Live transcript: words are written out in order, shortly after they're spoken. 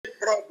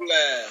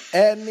problem.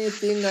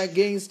 Anything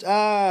against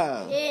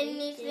us.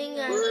 Anything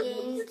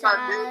against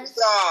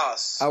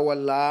us. Our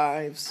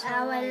lives.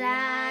 Our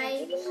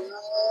lives.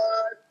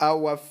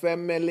 Our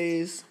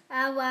families.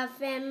 Our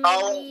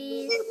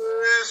families.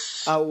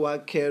 Our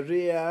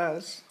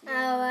careers.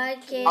 Our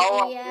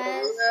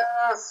careers.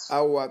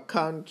 Our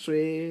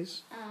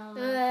countries.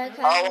 Our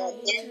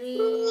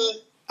country.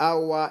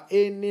 Our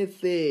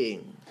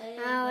anything.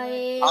 Our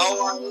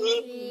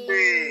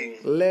anything.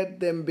 Let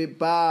them be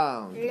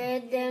bound.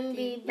 Let them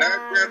be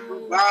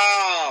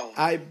bound.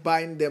 I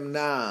bind them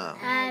now.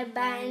 I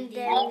bind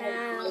them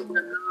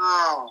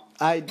now.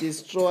 I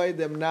destroy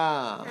them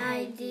now.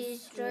 I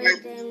destroy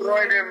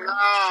them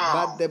now.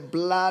 But the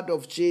blood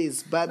of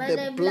Jesus, but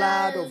the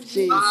blood of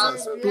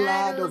Jesus,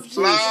 blood of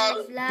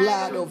Jesus,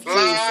 blood of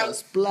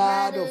Jesus,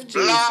 blood of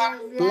Jesus,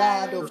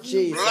 blood of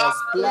Jesus,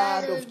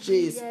 blood of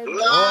Jesus,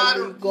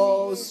 Holy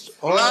Ghost,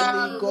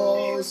 Holy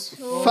Ghost,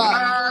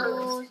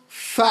 fire,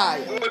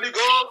 fire, Holy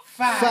Ghost,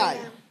 fire,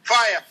 fire,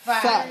 fire,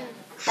 fire,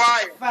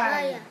 Fire. fire,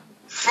 fire,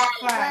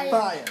 fire,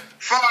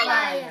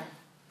 fire,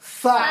 fire,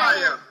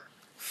 fire,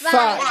 fire,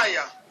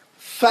 fire,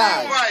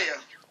 fire,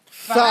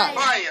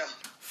 fire,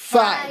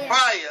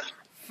 fire,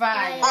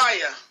 Fire.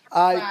 fire.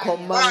 I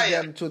command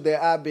them to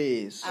the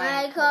abyss.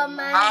 I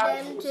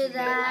command them to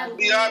the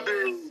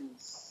Abyss.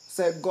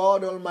 Say,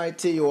 God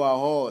Almighty, you are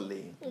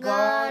holy.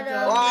 God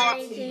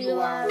Almighty, you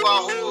are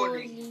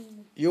holy.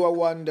 You are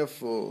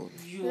wonderful.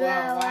 You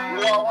are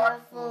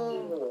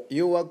wonderful.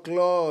 You are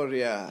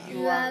glorious.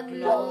 You are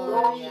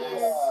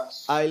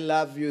glorious. I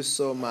love you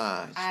so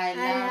much. I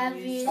love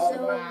you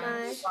so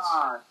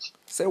much.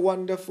 Say,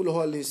 wonderful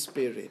Holy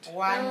Spirit,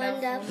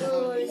 Wonderful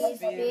Holy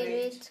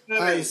Spirit,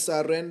 I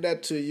surrender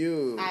to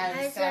you.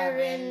 I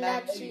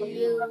surrender to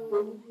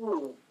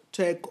you.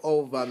 Take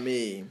over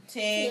me.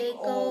 Take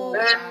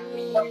over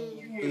me.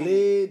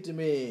 Lead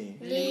me.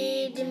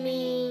 Lead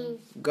me.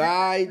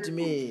 Guide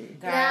me.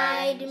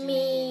 Guide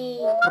me.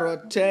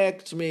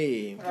 Protect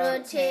me.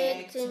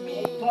 Protect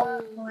me.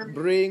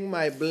 Bring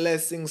my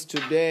blessings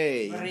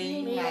today.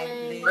 Bring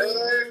my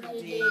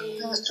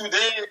blessings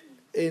Today,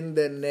 In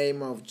the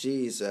name of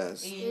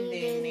Jesus. in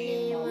the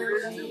name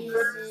of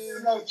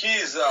Jesus. of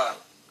Jesus.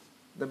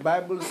 The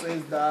Bible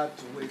says that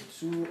where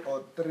 2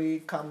 or 3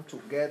 come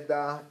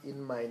together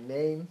in my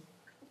name,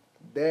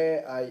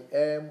 there I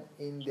am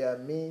in their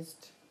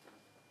midst.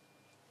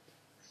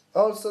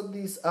 Also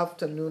this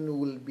afternoon we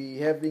will be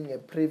having a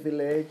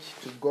privilege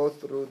to go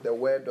through the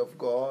Word of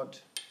God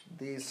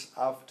this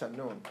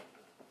afternoon.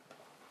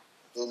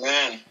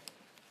 Amen.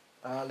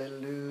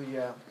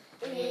 Hallelujah.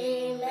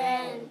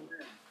 Amen.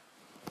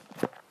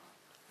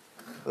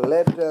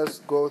 Let us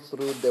go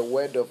through the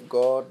Word of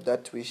God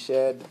that we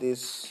shared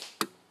this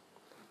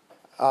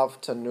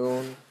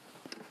afternoon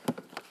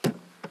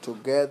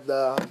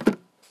together.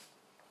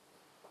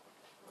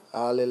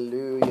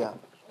 Hallelujah.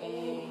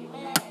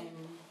 Amen.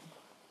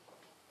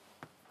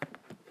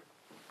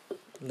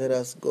 Let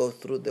us go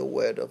through the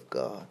Word of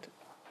God.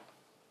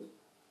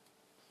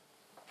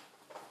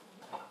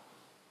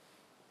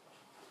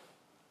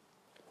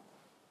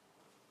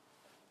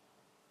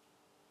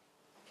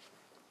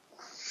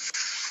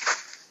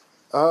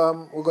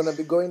 We're going to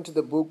be going to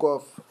the book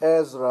of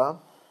Ezra.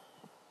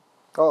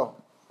 Oh,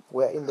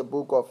 we're in the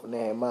book of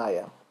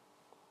Nehemiah.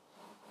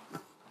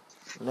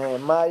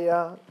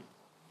 Nehemiah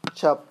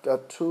chapter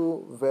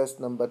 2, verse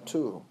number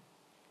 2.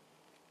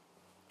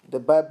 The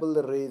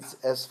Bible reads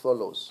as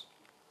follows.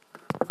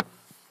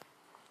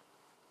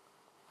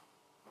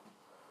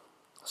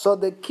 So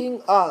the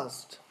king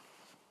asked,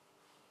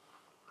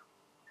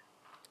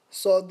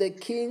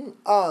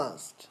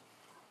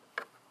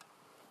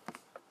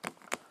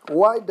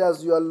 why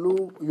does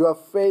your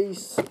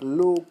face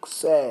look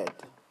sad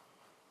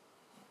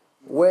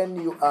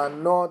when you are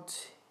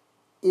not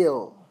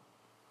ill?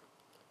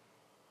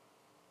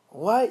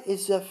 Why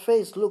is your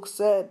face look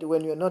sad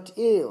when you're not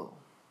ill?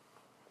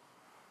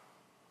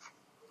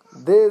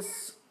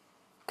 This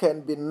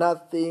can be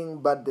nothing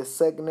but the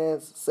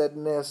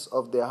sadness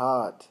of the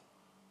heart.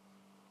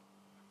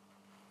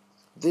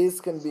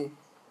 This can be,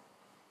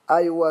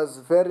 I was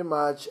very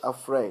much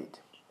afraid.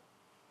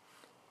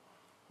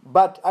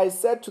 But I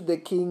said to the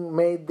king,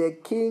 may the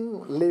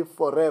king live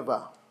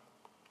forever.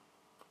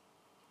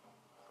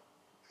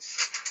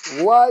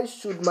 Why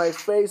should my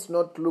face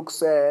not look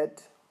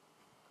sad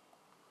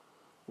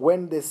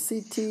when the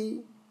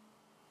city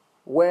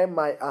where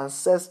my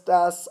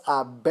ancestors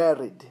are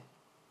buried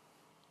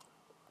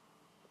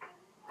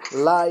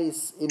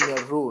lies in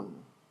a ruin,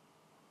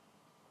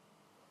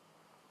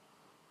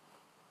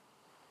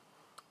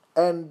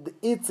 and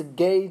its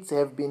gates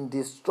have been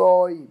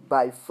destroyed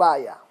by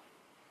fire?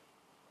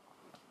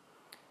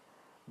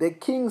 The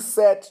king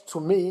said to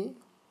me,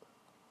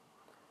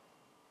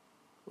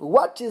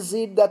 what is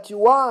it that you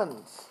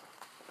want?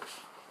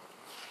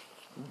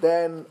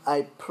 Then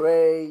I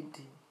prayed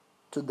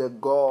to the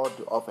God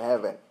of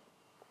heaven.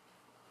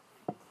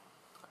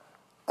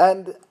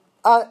 And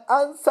I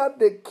answered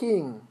the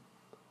king,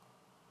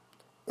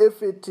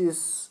 if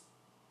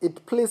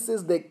it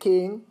pleases the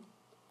king,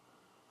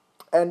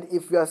 And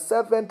if your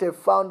servant have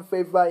found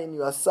favor in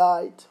your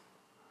sight,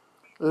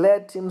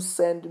 let him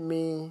send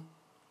me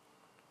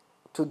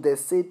to the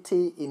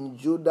city in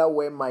Judah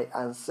where my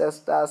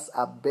ancestors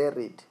are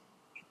buried,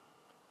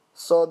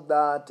 so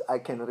that I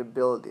can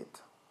rebuild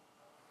it.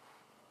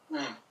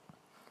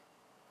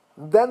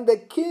 Then the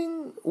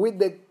king, with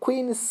the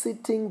queen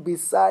sitting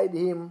beside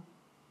him,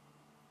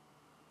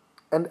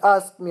 and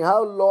asked me,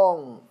 how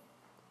long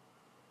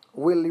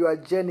will your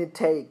journey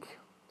take?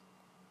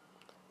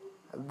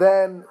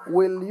 Then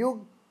will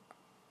you,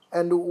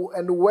 and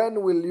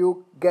when will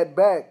you get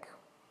back?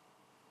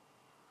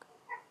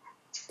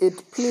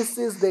 It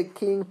pleases the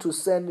king to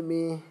send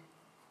me,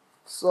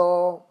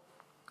 so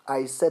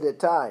I set a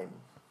time.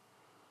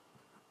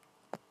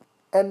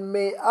 And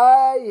may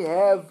I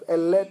have a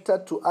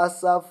letter to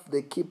Asaph,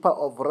 the keeper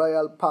of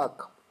Royal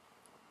Park,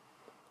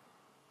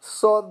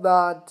 so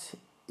that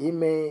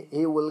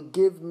he will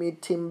give me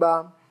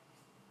timber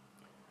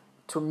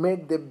to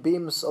make the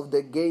beams of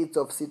the gates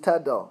of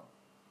citadel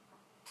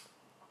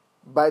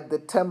by the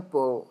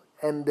temple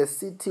and the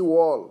city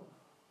wall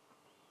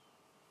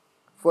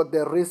for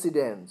the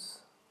residence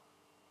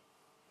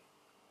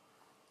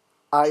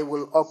I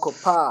will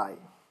occupy.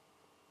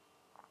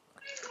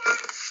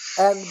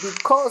 And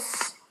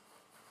because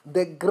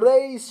the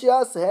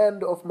gracious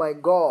hand of my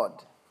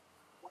God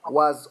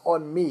was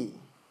on me,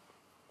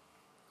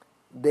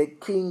 the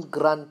king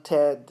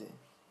granted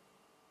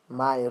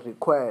my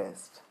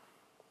request.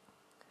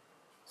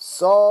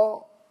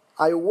 So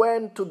I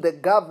went to the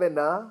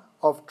governor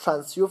of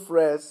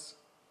Trans-Euphrates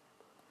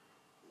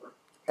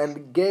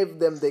and gave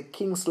them the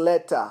king's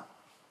letter.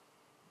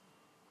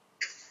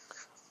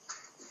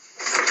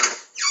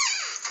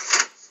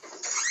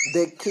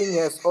 The king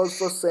has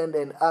also sent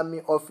an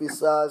army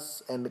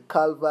officers and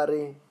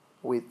cavalry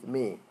with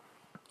me.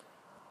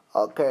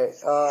 Okay,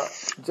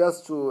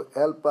 just to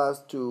help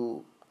us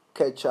to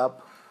catch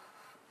up,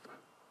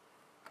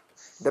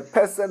 the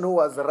person who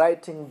was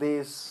writing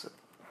this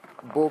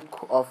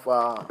book of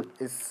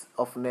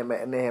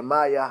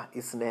Nehemiah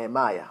is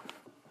Nehemiah.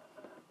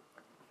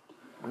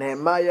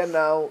 Nehemiah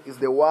now is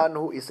the one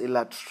who is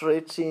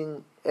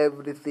illustrating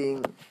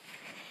everything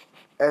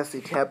as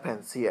it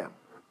happens here.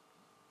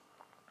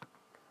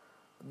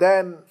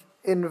 Then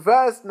in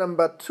verse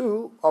number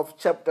 2 of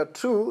chapter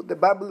 2, the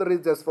Bible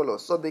reads as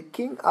follows. So the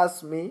king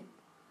asked me,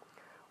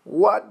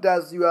 what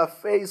does your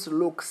face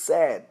look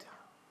sad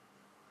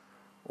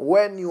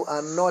when you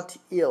are not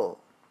ill?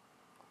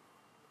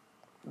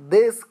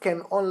 This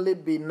can only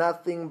be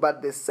nothing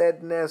but the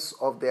sadness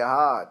of the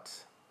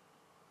heart.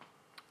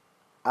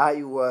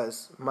 I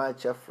was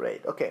much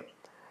afraid. Okay.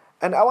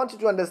 And I want you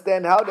to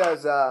understand, how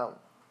does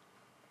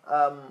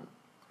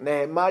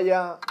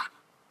Nehemiah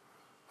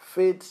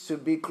fit to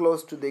be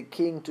close to the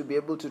king, to be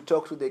able to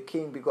talk to the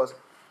king? Because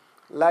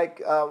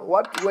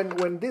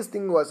when this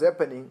thing was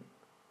happening,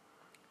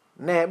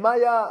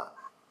 Nehemiah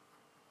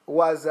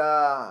was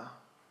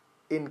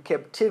in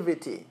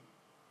captivity.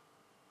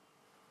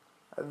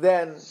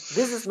 Then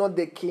this is not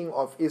the king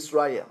of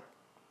Israel.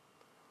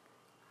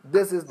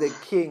 This is the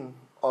king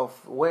of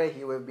where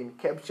he would have been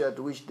captured,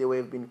 which they would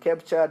have been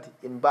captured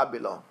in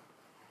Babylon.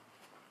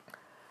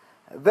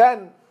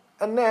 Then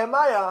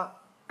Nehemiah,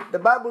 the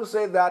Bible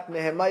says that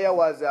Nehemiah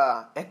was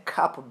a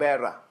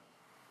cupbearer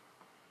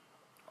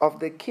of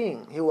the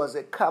king. He was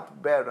a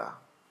cupbearer.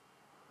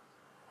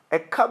 A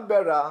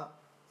cupbearer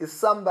is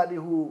somebody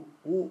who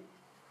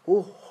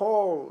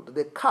holds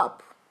the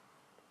cup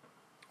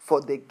for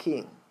the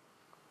king,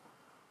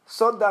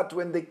 so that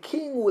when the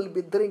king will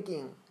be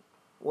drinking,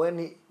 when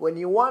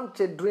he wants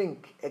a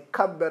drink, a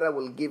cupbearer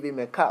will give him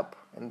a cup,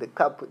 and the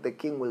cup the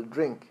king will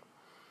drink.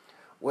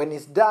 When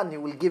it's done, he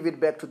will give it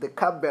back to the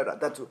cupbearer.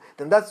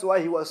 That's why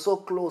he was so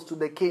close to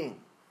the king.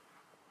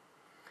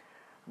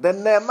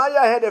 Then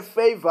Nehemiah had a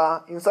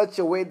favor in such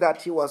a way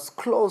that he was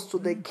close to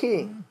the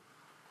king,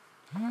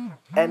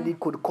 and he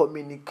could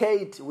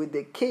communicate with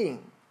the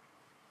king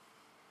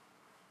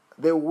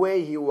the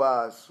way he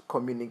was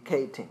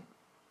communicating.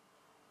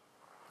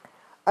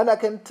 And I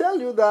can tell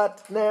you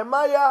that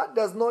Nehemiah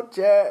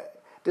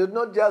did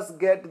not just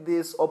get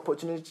this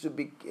opportunity to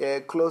be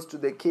close to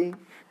the king.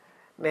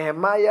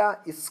 Nehemiah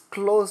is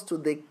close to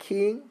the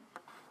king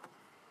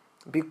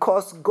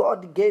because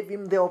God gave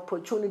him the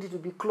opportunity to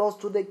be close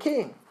to the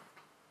king.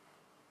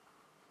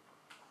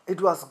 It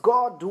was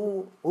God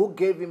who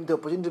gave him the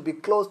opportunity to be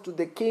close to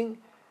the king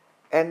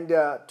and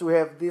to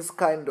have this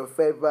kind of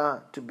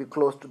favor to be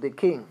close to the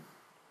king.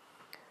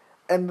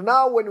 And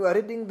now when we are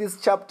reading this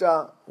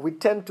chapter, we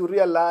tend to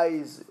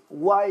realize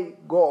why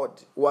God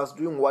was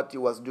doing what he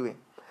was doing.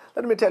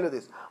 Let me tell you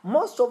this.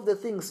 Most of the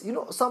things,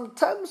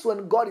 sometimes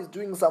when God is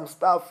doing some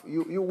stuff,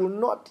 you will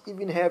not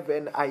even have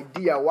an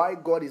idea why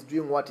God is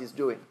doing what he's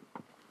doing.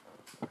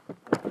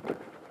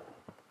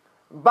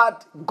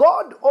 But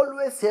God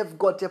always have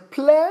got a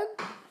plan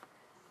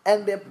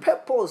and a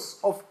purpose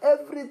of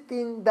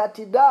everything that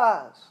he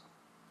does.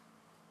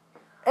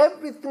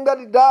 Everything that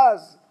he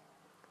does.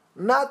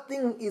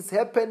 Nothing is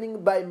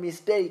happening by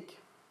mistake.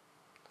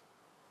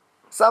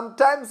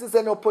 Sometimes it's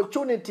an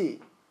opportunity,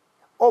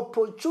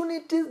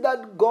 opportunities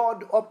that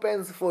God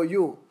opens for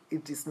you,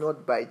 it is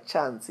not by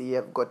chance. He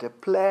have got a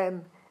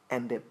plan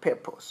and a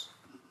purpose.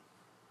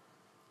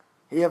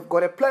 He have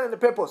got a plan and a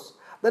purpose.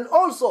 Then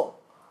also,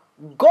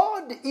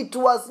 God, it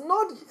was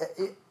not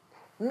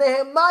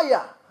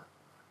Nehemiah.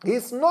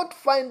 He's not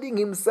finding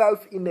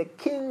himself in a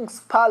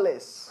king's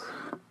palace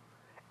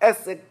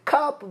as a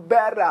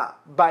cupbearer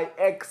by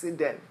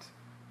accident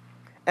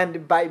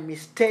and by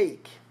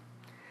mistake.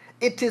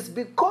 It is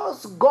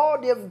because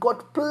God have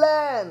got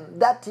plan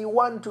that he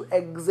want to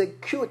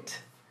execute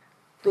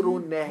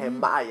through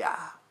Nehemiah.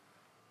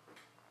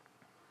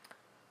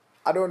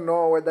 I don't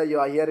know whether you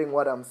are hearing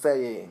what I'm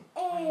saying.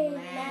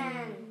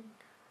 Amen.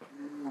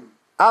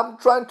 I'm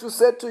trying to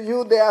say to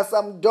you, there are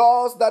some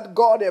doors that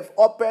God have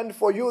opened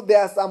for you.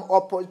 There are some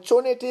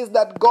opportunities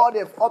that God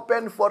have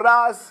opened for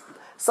us.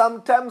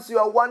 Sometimes you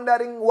are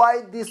wondering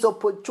why this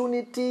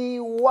opportunity,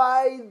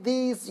 why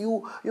this.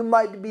 You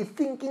might be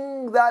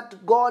thinking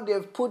that God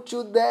have put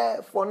you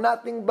there for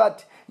nothing,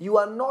 but you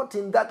are not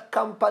in that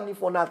company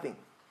for nothing.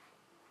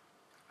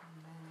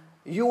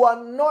 Amen. You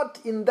are not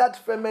in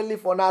that family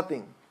for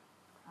nothing.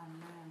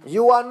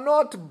 You are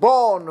not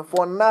born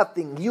for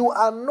nothing. You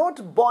are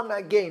not born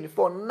again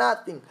for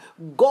nothing.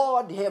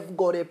 God have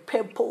got a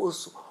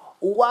purpose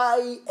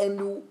why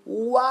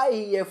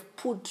he have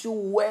put you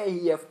where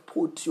he have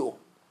put you.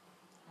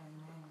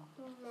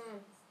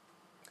 Amen.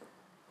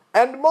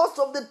 And most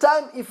of the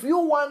time, if you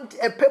want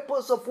a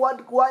purpose of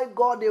why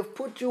God have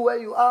put you where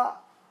you are,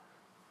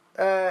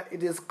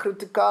 it is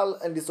critical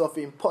and it's of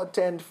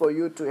importance for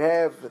you to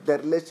have the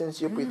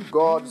relationship with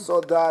God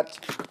so that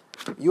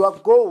your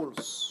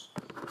goals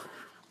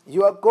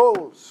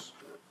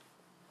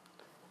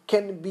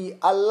can be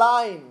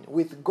aligned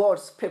with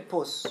God's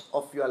purpose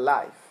of your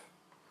life.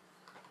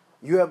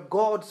 You have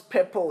God's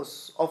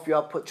purpose of your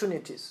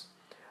opportunities.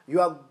 You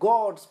have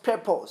God's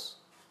purpose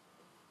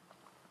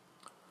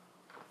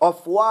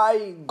of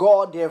why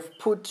God have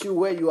put you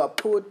where you are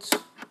put.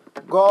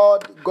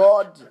 God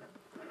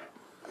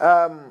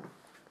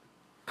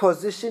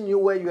position you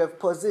where you have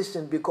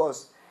positioned,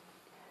 because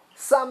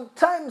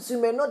sometimes you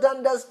may not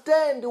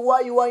understand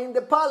why you are in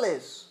the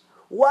palace,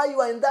 why you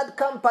are in that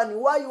company,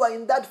 why you are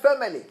in that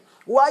family,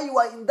 why you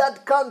are in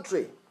that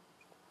country.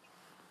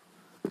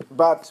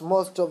 But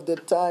most of the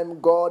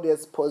time, God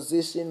has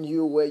positioned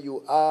you where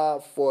you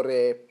are for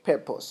a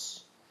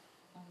purpose.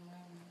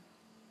 Amen.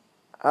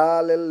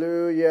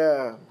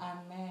 Hallelujah.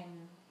 Amen.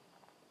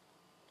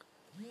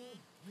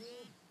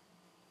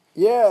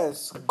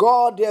 Yes,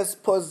 God has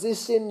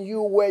positioned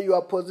you where you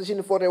are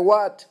positioned for a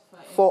what?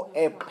 For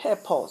a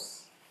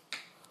purpose.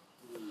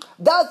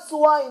 That's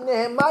why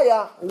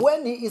Nehemiah,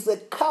 when he is a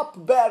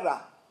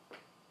cupbearer,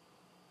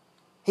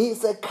 he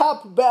is a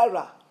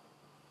cupbearer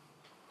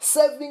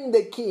serving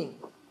the king.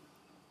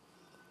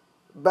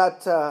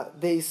 But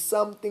there is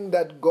something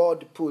that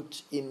God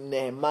put in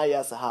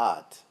Nehemiah's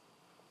heart,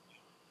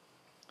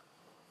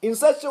 in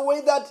such a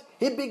way that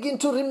he began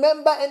to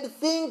remember and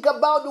think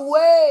about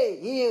where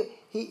he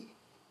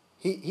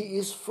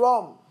is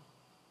from,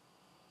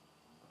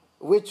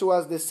 which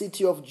was the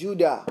city of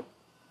Judah.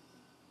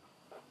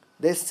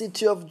 The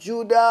city of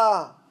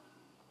Judah.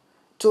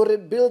 To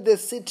rebuild the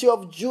city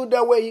of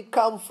Judah where he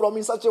come from,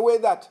 in such a way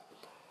that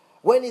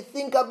when he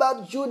think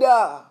about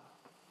Judah,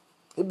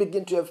 he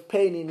began to have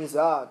pain in his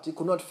heart. He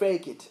could not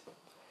fake it.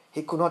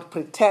 He could not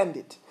pretend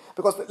it.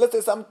 Because let's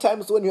say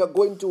sometimes when you are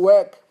going to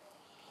work,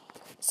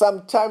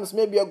 sometimes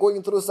maybe you are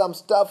going through some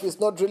stuff, it's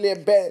not really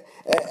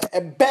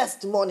a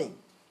best morning.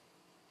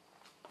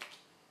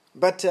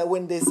 But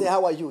when they say,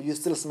 how are you? You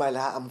still smile,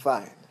 I'm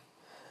fine.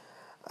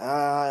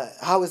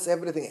 How is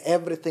everything?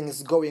 Everything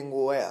is going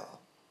well.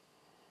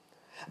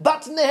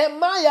 But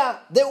Nehemiah,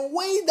 the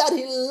way that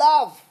he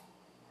loved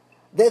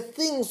the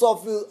things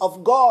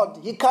of God,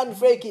 he can't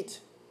fake it.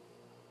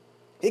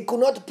 He could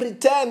not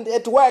pretend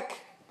at work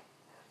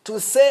to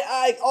say,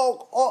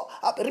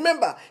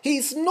 remember, he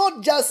is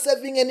not just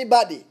serving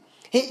anybody.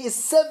 He is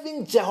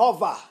serving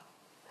Jehovah.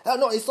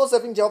 No, he's not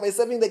serving Jehovah, he's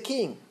serving the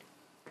king.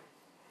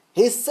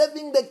 He's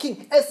serving the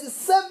king. As he's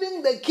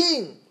serving the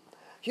king,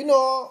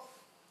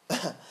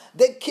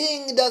 the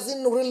king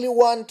doesn't really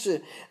want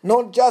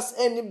not just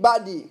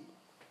anybody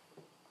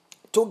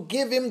to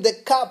give him the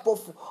cup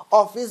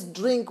of his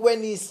drink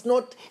when he's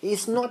not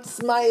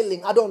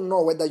smiling. I don't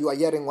know whether you are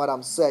hearing what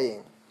I'm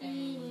saying.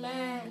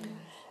 Amen.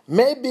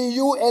 Maybe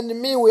you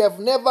and me, we have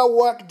never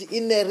worked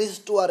in a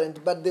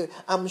restaurant, but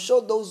I'm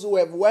sure those who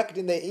have worked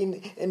in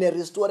a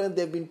restaurant,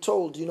 they've been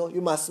told,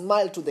 you must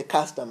smile to the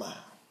customer.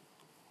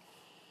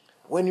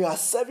 When you are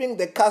serving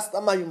the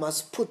customer, you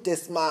must put a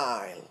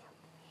smile.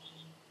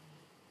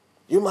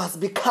 You must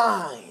be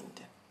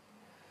kind.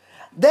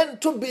 Then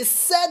to be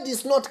said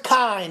is not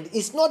kind.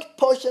 It's not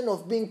portion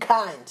of being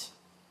kind.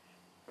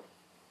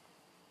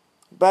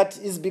 But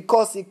it's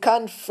because he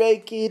can't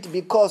fake it,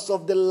 because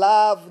of the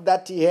love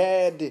that he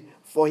had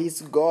for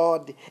his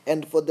God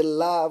and for the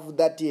love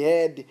that he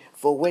had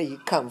for where he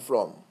come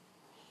from.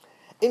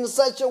 In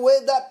such a way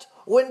that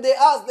when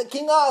the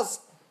king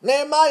asked,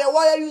 Nehemiah,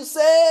 why are you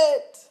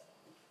sad?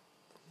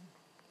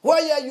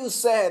 Where you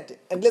said,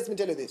 and let me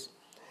tell you this,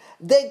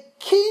 the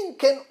king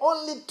can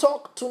only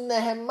talk to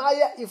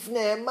Nehemiah if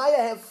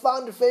Nehemiah have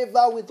found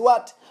favor with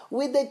what?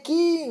 With the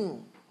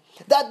king.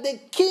 That the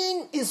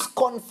king is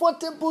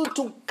comfortable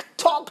to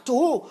talk to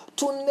who?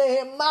 To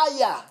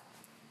Nehemiah.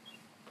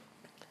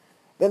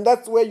 Then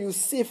that's where you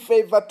see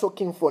favor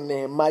talking for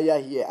Nehemiah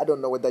here. I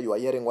don't know whether you are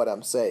hearing what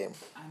I'm saying.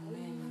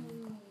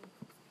 Amen.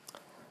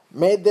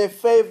 May the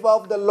favor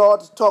of the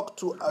Lord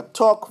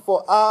talk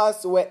for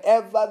us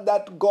wherever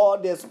that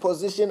God has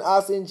positioned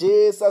us in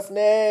Jesus'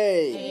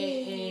 name.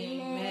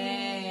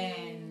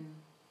 Amen.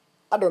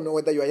 I don't know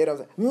whether you are hearing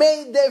what I'm saying.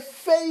 May the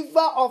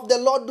favor of the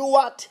Lord do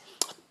what?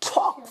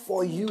 Talk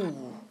for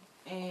you.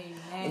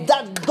 Amen.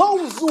 That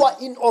those who are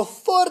in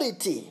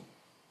authority,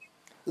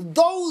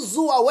 those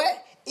who are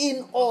where?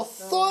 In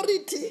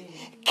authority,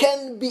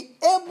 can be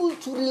able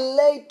to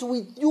relate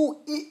with you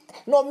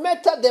no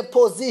matter the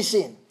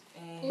position.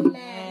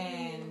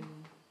 Amen.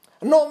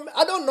 No,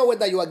 I don't know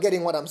whether you are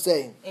getting what I'm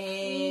saying.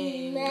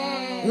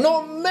 Amen.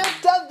 No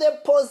matter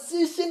the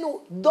position,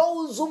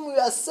 those whom you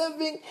are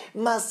serving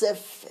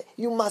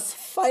you must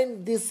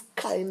find this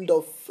kind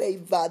of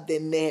favor, the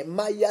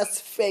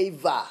Nehemiah's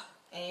favor.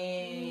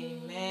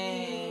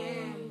 Amen.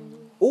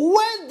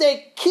 When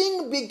the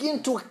king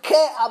begin to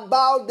care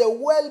about the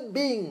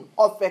well-being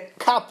of a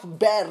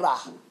cupbearer,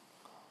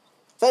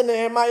 say,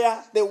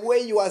 Nehemiah, the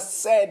way you are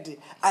said,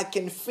 I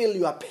can feel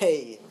your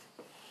pain.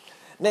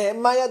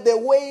 Nehemiah, the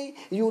way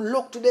you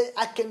look today,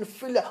 I can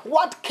feel it.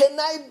 What can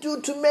I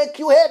do to make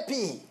you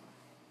happy?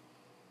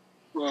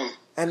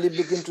 And he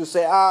begin to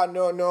say,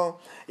 no.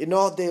 You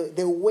know,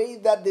 the way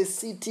that the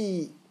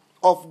city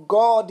of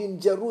God in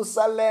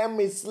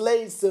Jerusalem is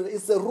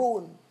a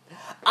ruin.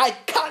 I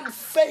can't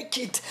fake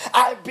it.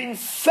 I've been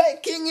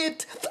faking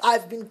it.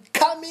 I've been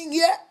coming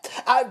here.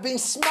 I've been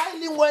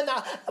smiling when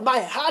my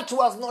heart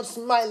was not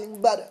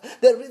smiling. But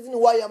the reason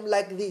why I'm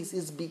like this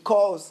is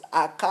because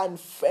I can't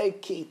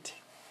fake it.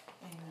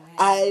 Amen.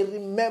 I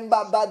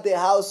remember about the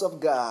house of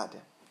God.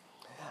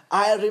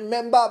 I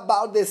remember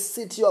about the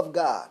city of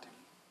God.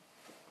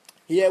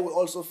 Here we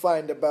also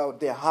find about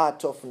the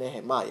heart of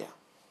Nehemiah.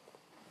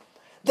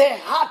 The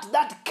heart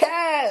that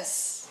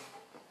cares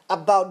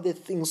about the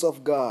things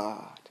of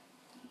God.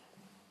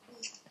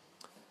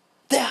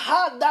 The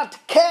heart that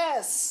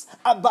cares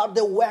about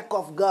the work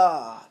of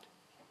God.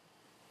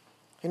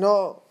 You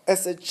know,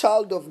 as a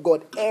child of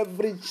God,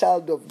 every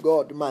child of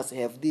God must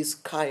have this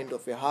kind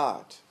of a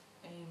heart.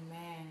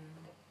 Amen.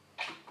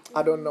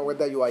 I don't know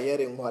whether you are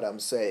hearing what I'm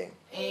saying.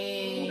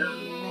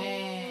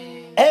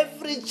 Amen.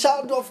 Every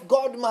child of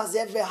God must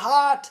have a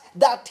heart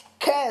that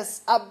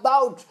cares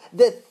about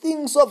the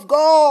things of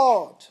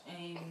God.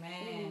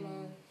 Amen.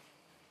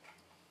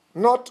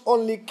 Not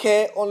only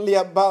care only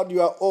about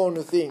your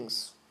own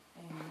things.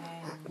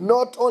 Amen.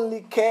 Not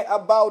only care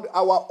about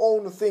our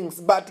own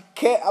things, but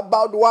care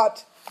about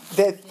what?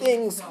 The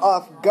things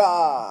of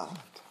God.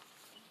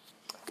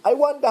 I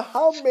wonder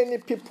how many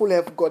people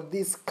have got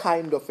this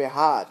kind of a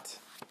heart.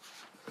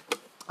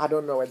 I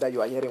don't know whether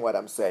you are hearing what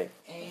I'm saying.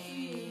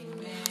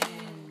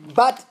 Amen.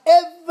 But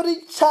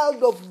every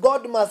child of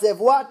God must have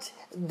what?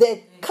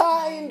 The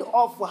kind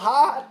of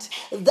heart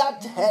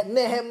that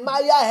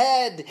Nehemiah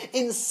had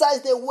in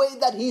such a way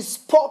that he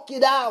spoke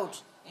it out.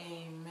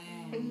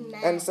 Amen.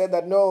 And said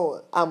that,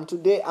 no, I'm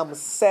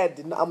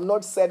sad. I'm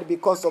not sad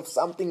because of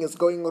something is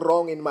going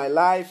wrong in my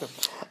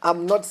life.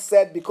 I'm not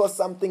sad because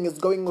something is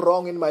going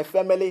wrong in my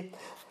family.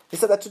 He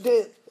said that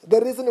today,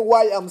 the reason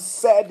why I'm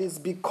sad is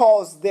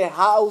because the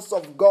house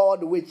of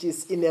God which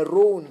is in a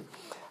ruin,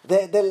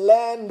 the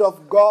land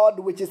of God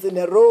which is in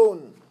a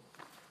ruin.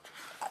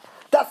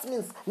 That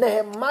means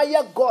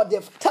Nehemiah, God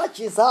have touched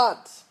his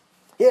heart.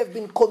 He have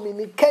been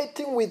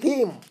communicating with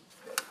him.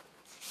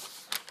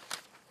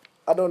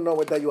 I don't know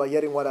whether you are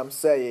hearing what I'm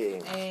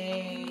saying.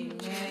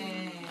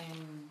 Amen.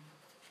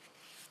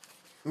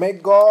 May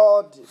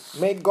God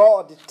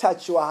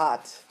touch your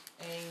heart.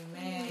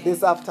 Amen.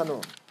 This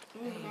afternoon.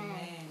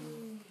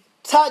 Amen.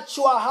 Touch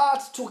your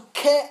heart to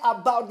care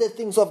about the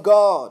things of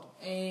God.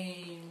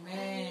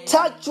 Amen.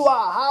 Touch your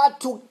heart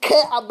to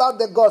care about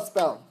the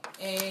gospel.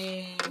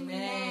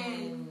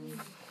 Amen.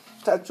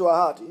 Touch your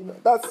heart.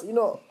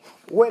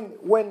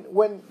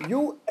 When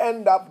you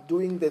end up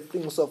doing the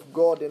things of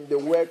God and the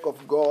work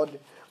of God,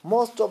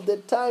 most of the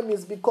time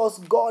is because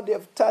God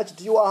have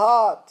touched your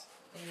heart.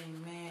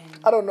 Amen.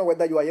 I don't know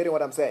whether you are hearing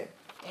what I'm saying.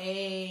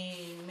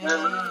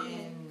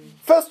 Amen.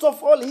 First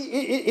of all,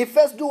 he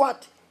first do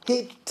what?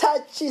 He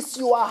touches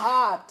your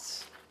heart.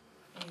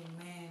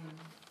 Amen.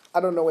 I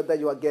don't know whether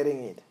you are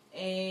getting it.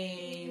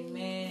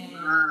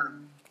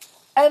 Amen.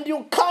 And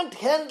you can't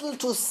handle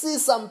to see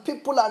some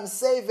people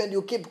unsaved and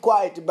you keep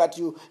quiet, but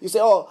you say,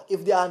 oh,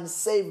 if they are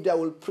unsaved, I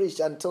will preach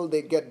until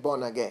they get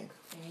born again.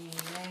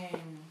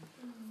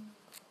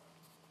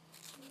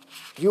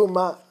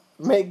 Amen.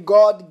 May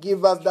God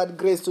give us that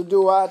grace to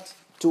do what?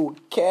 To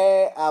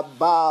care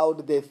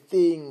about the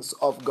things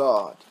of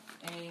God.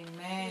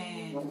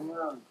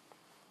 Amen.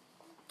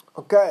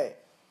 Okay,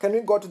 can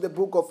we go to the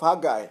book of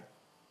Haggai?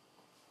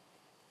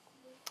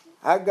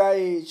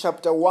 Haggai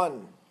chapter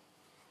 1.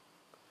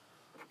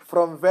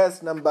 from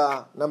verse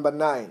number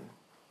 9.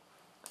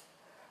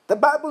 The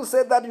Bible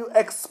said that you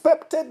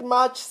expected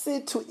much, see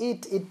to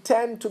it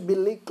turned to be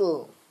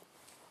little.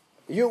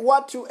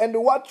 What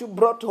you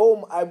brought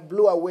home I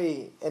blew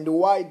away. And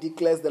why,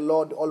 declares the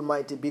Lord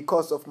Almighty?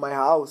 Because of my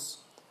house,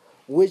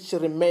 which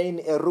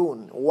remain a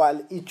ruin,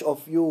 while each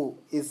of you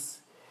is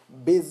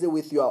busy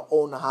with your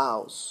own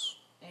house.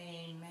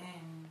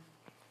 Amen.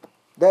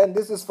 Then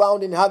this is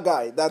found in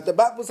Haggai, that the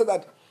Bible said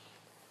that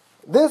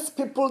these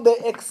people, they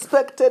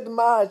expected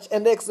much,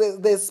 and they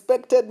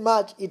expected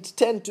much, it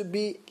turned to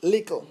be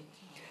little.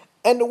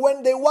 And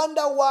when they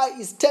wonder why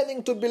it's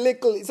turning to be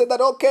little, he said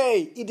that,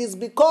 okay, it is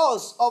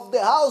because of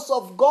the house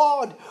of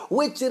God,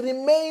 which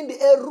remained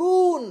a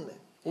ruin,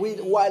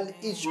 while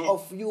each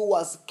of you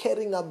was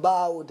caring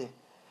about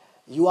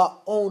your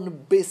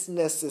own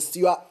businesses,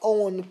 your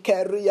own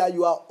career,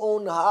 your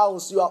own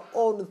house, your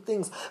own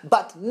things,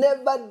 but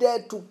never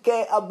dared to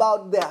care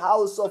about the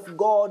house of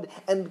God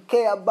and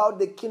care about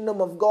the kingdom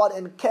of God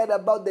and care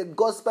about the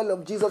gospel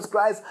of Jesus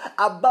Christ,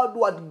 about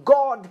what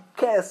God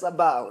cares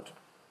about.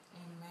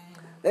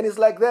 Then it's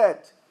like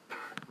that.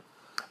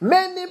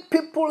 Many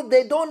people,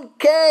 they don't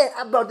care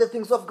about the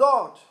things of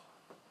God.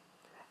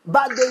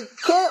 But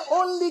they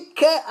only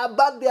care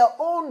about their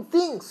own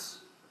things.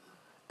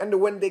 And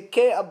when they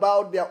care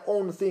about their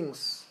own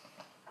things,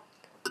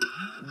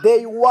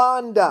 they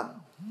wonder,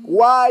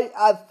 why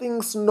are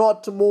things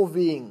not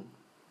moving?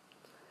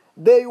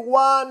 They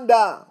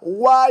wonder,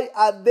 why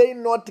are they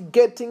not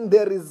getting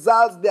the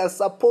results they are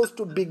supposed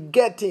to be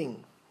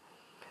getting?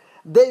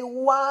 They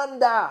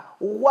wonder,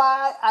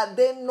 why are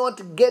they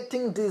not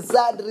getting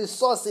desired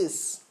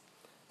resources?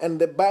 And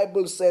the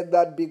Bible said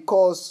that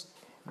because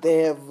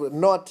they have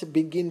not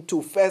begun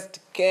to first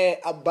care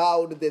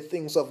about the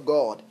things of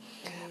God.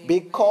 Amen.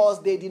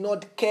 Because they did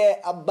not care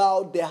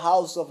about the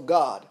house of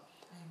God.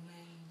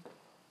 Amen.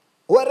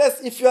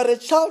 Whereas if you are a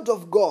child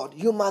of God,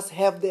 you must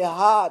have the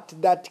heart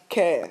that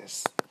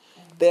cares.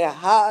 Amen. The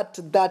heart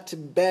that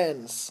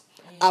burns.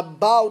 Amen.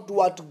 About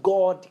what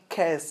God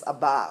cares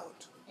about.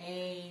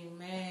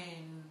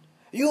 Amen.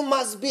 You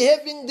must be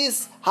having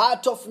this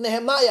heart of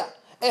Nehemiah.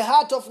 A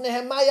heart of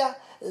Nehemiah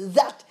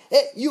that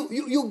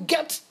you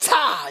get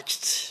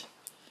touched.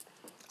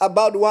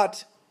 About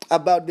what?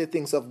 About the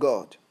things of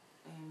God.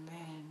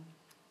 Amen.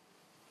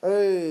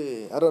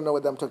 Hey, I don't know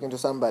whether I'm talking to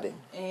somebody.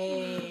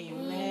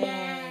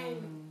 Amen.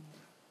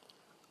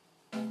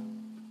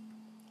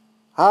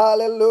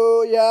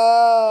 Hallelujah.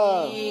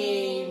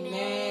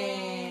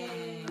 Amen.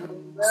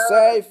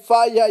 Say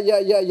fire, yeah.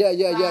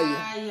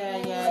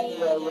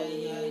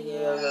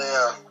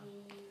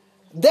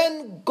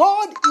 Then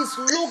God is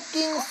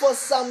looking for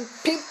some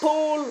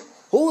people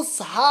whose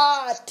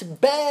heart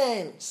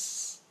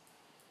burns.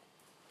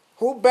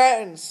 Who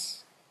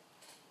burns?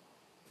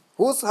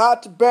 Whose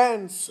heart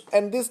burns.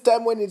 And this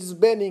time when it is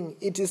burning,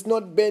 it is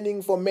not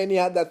burning for many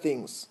other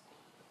things.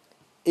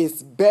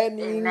 It's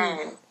burning.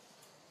 Amen.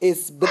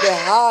 Their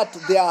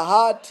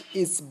heart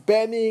is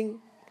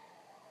burning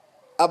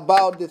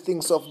about the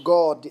things of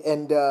God.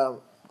 And,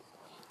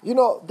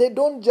 they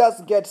don't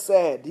just get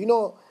sad.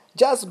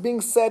 Just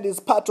being sad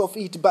is part of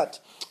it. But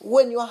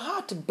when your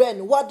heart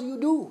burns, what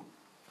do?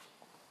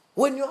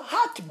 When your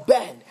heart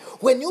burns,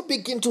 when you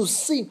begin to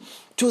see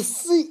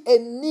a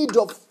need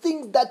of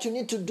things that you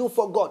need to do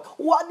for God,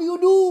 what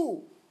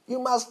do? You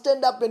must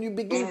stand up and you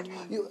begin,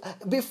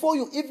 before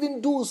you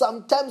even do,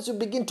 sometimes you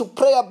begin to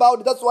pray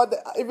about it. That's what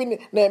even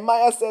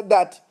Nehemiah said,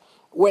 that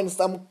when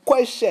some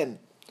question,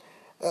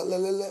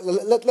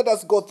 let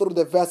us go through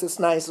the verses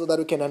nice so that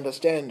we can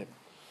understand.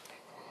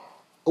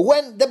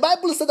 When the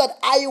Bible said that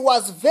I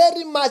was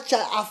very much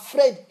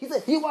afraid,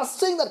 he was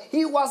saying that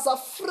he was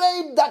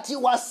afraid that he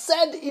was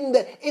sad in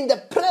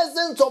the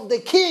presence of the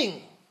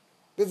king.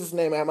 This is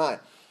Nehemiah.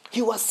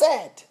 He was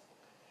sad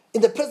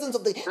in the presence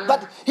of the king,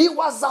 but he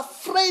was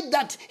afraid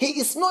that he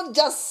is not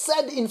just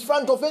sad in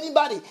front of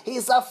anybody. He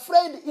is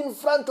afraid in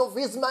front of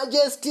His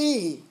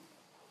Majesty.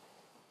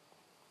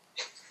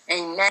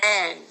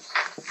 Amen.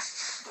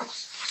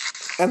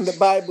 And the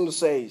Bible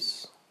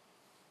says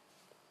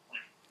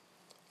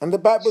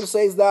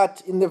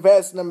that in the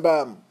verse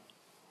number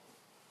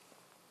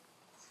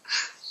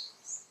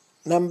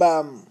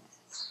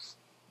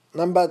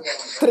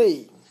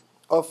 3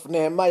 of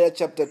Nehemiah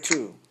chapter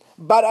 2.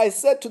 But I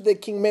said to the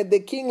king, may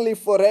the king live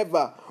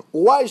forever.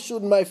 Why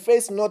should my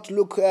face not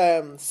look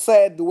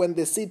sad when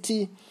the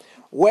city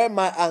where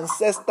my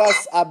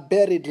ancestors are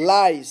buried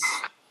lies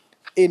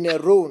in a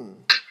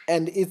ruin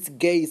and its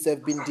gates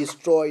have been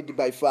destroyed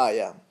by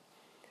fire?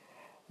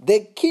 The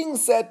king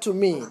said to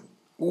me,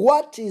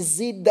 what is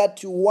it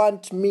that you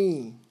want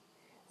me?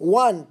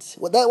 What is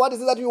it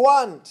that you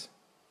want?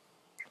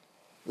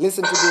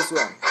 Listen to this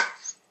one.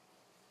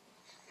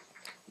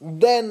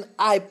 Then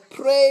I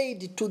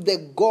prayed to the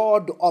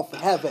God of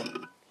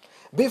heaven.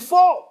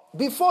 Before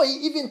he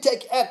even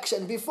take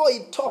action, before he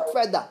talk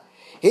further,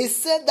 he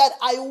said that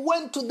I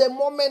went to the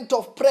moment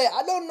of prayer.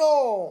 I don't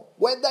know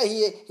whether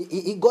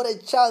he got a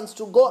chance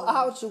to go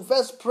out to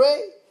first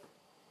pray.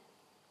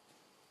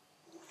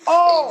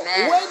 Oh,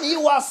 Amen. when he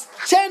was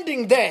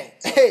standing there,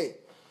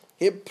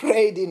 he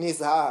prayed in his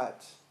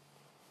heart.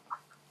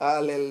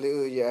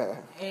 Hallelujah.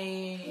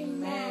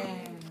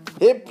 Amen.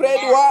 He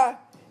prayed what?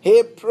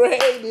 He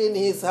prayed in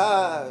his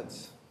heart.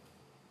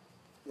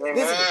 Amen.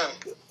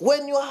 Listen,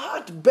 when your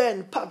heart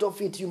burns, part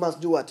of it, you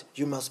must do what?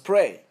 You must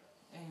pray.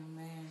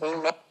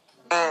 Amen.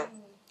 Amen.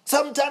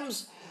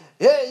 Sometimes,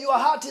 your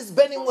heart is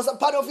burning. Was a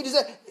part of it is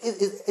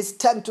it's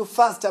time to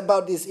fast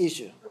about this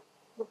issue.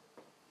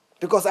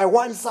 Because I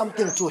want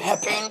something to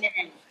happen.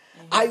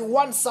 I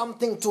want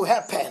something to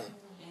happen.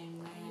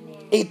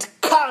 Amen. It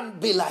can't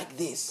be like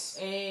this.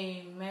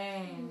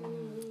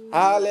 Amen.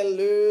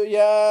 Hallelujah.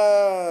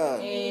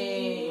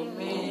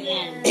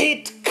 Amen.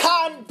 It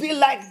can't be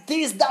like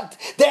this, that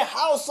the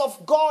house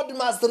of God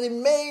must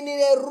remain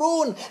in a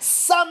ruin.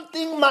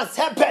 Something must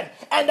happen,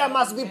 and I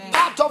must be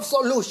part of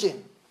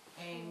solution.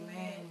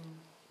 Amen.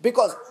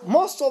 Because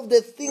most of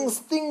the things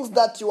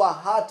that your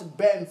heart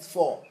burns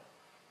for,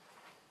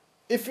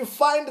 if you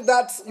find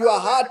that your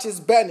heart is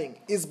burning,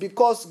 it's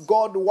because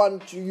God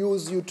wants to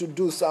use you to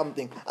do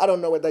something. I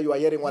don't know whether you are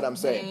hearing what I'm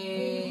saying.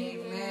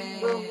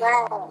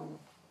 Amen.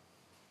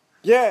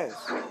 Yes.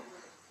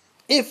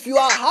 If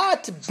your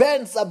heart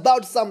burns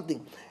about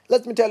something,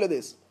 let me tell you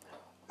this.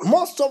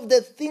 Most of the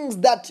things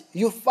that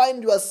you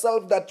find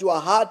yourself that your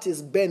heart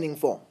is burning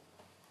for,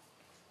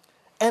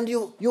 and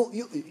you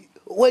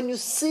when you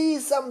see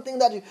something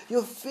that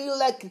you feel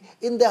like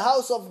in the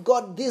house of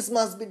God, this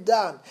must be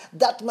done,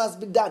 that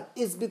must be done,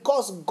 it's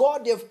because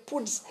God has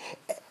put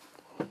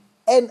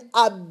an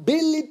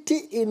ability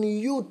in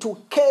you to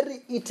carry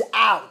it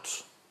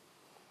out.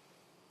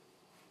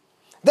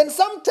 Then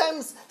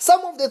sometimes,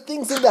 some of the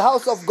things in the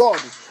house of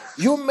God,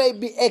 you may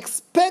be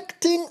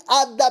expecting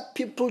other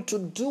people to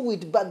do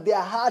it, but their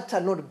hearts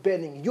are not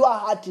burning. Your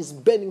heart is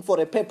burning for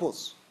a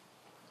purpose.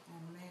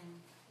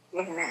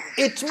 Amen.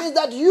 It means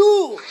that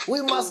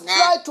we must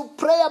try to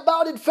pray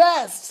about it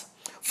first.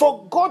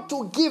 For God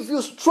to give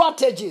you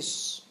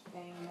strategies.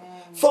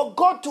 Amen. For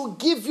God to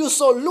give you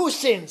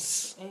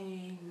solutions.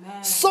 Amen.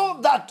 So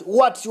that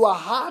what your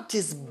heart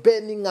is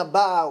burning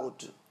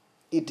about,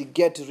 it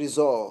gets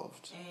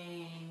resolved.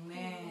 Amen.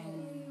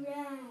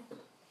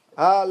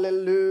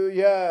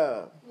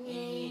 Hallelujah.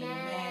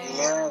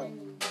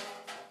 Amen.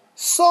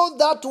 So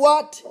that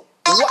what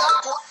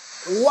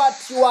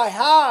your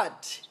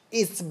heart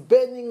is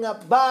burning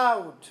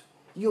about,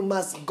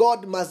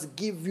 God must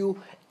give you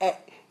a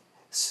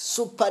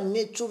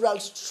supernatural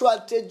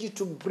strategy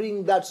to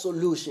bring that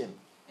solution.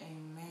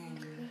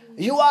 Amen.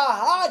 Your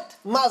heart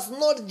must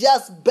not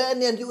just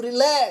burn and you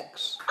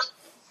relax.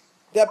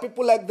 There are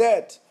people like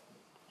that.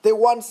 They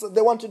want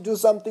to do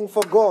something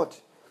for God.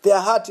 Their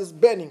heart is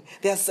burning.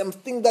 There's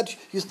something that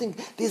you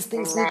think, these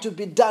things need to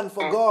be done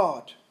for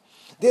God.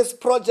 This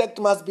project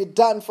must be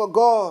done for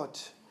God.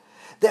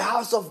 The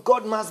house of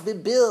God must be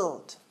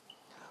built.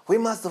 We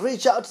must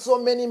reach out so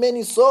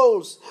many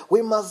souls.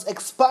 We must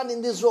expand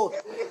in this road.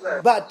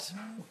 But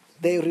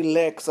they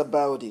relax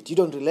about it. You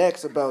don't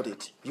relax about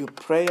it. You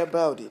pray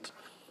about it.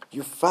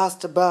 You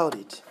fast about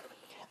it.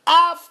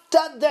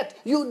 After that,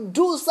 you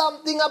do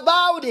something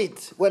about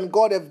it when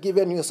God has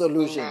given you a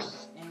solution.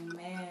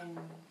 Amen.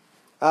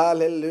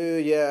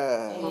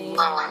 Hallelujah.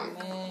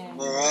 Amen.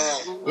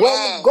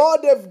 When God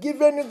has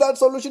given you that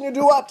solution, you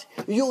do what?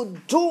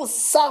 You do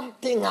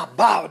something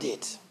about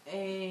it.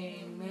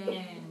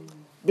 Amen.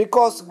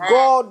 Because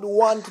God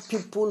wants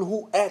people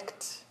who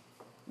act.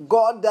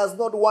 God does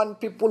not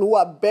want people who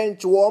are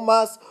bench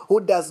warmers, who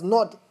doesn't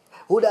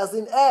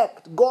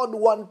act. God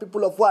wants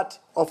people of what?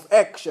 Of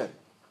action.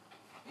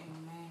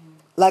 Amen.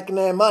 Like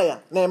Nehemiah.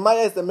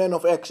 Nehemiah is the man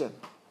of action.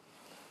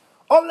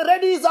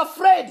 Already he's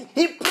afraid.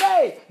 He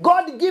prayed.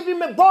 God give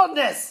him a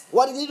boldness.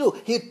 What did he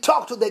do? He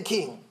talked to the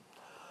king.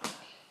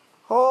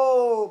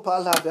 Oh,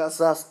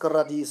 Paladasas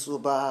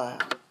Kradisuba.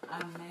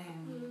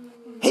 Amen.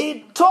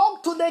 He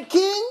talked to the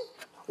king.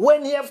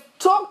 When he have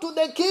talked to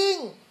the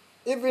king,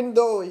 even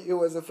though he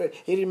was afraid,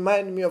 he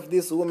reminded me of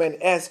this woman,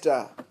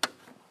 Esther.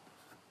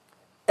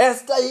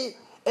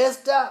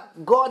 Esther,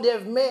 God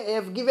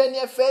have given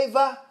her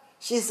favor.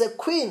 She's a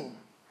queen.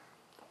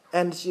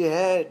 And she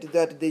heard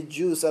that the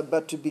Jews are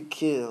about to be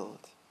killed.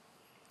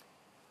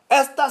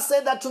 Esther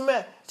said that to me.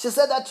 She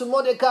said that to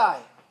Mordecai.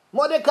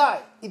 Mordecai,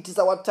 it is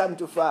our time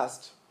to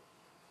fast.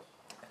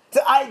 So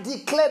I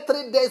declare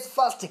 3 days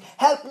fasting.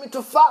 Help me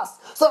to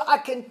fast so I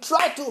can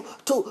try to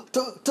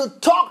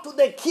talk to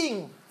the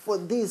king for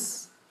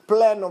this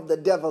plan of the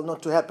devil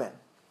not to happen.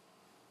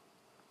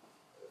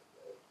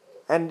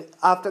 And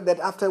after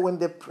that, after when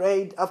they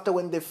prayed, after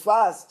when they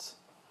fast,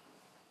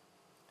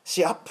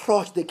 she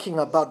approached the king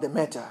about the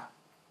matter.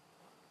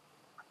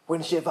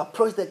 When she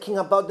approached the king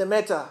about the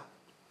matter,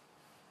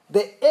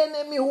 the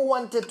enemy who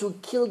wanted to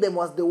kill them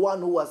was the one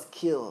who was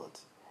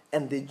killed,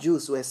 and the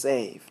Jews were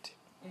saved.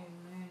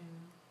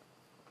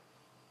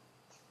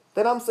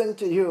 Then I'm saying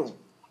to you,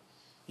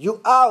 you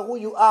are who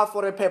you are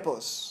for a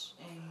purpose.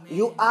 Amen.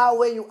 You are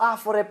where you are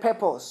for a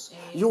purpose.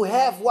 Amen. You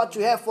have what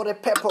you have for a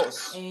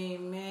purpose.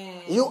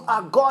 Amen. You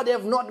are, God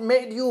have not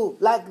made you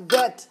like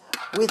that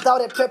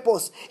without a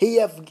purpose. He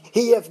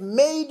have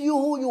made you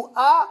who you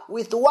are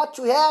with what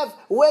you have,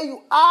 where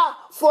you are,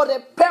 for a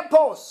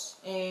purpose.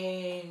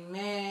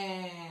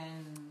 Amen.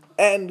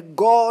 And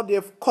God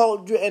have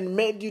called you and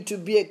made you to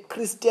be a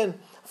Christian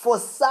for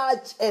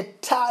such a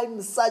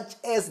time such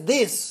as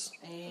this.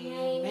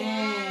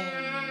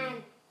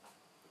 Amen.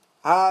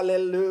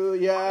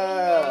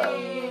 Hallelujah.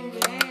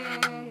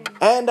 Amen.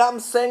 And I'm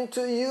saying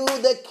to you,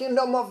 the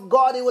kingdom of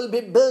God, it will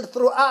be built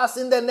through us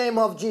in the name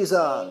of Jesus.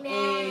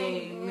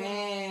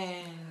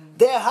 Amen.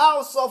 The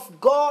house of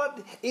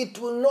God, it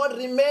will not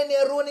remain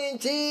a ruin in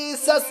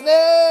Jesus'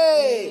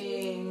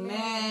 name.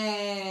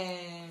 Amen.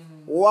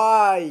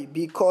 Why?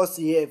 Because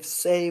He have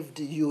saved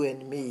you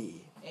and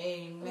me.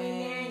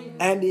 Amen.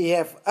 And He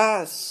have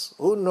us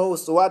who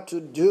knows what to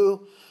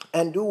do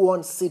and who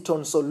won't sit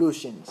on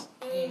solutions.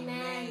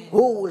 Amen.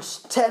 Who will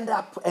stand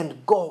up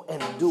and go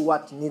and do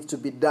what needs to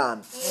be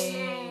done.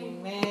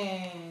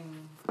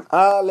 Amen.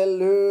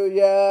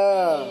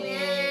 Hallelujah.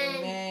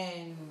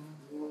 Amen.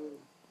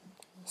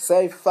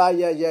 Say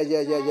fire, yeah.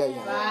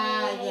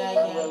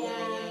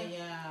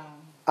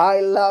 I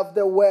love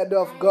the word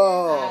of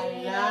God.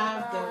 I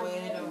love the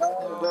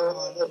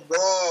word of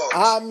God.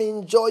 I'm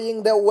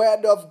enjoying the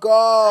word of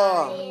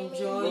God.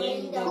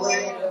 Enjoying the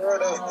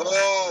word of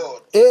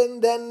God. In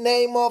the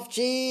name of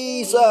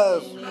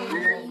Jesus.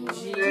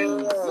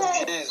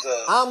 Jesus.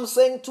 I'm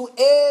saying to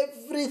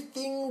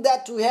everything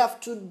that we have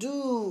to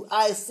do,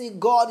 I see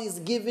God is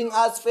giving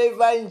us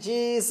favor in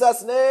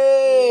Jesus'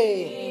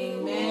 name.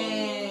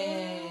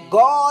 Amen.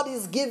 God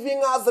is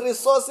giving us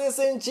resources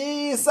in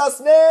Jesus'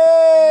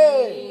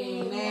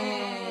 name.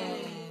 Amen.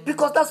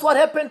 Because that's what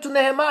happened to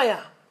Nehemiah.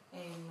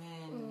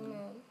 Amen.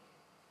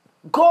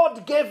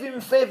 God gave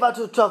him favor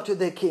to talk to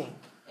the king.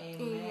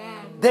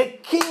 Amen. The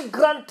king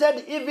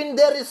granted even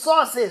the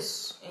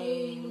resources.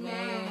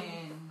 Amen.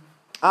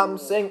 I'm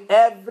saying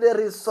every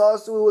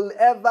resource we will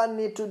ever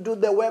need to do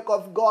the work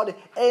of God,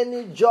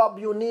 any job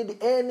you need,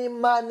 any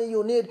money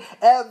you need,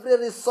 every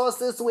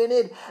resources we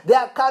need, they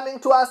are coming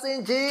to us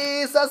in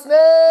Jesus'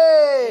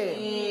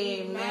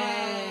 name.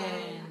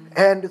 Amen.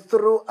 And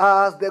through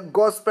us, the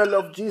gospel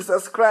of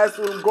Jesus Christ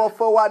will go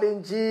forward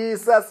in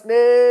Jesus'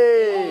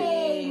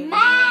 name. Amen.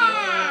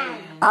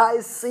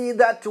 I see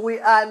that we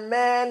are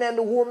men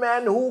and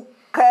women who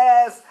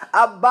cares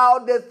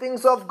about the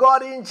things of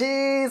God in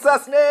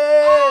Jesus'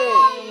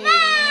 name.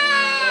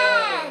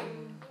 Amen.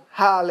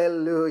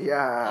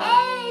 Hallelujah.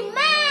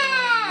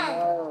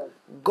 Amen.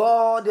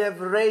 God have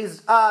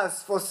raised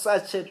us for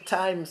such a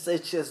time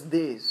such as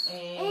this.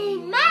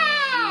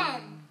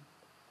 Amen.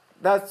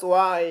 That's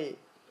why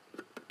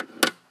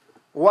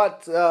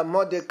what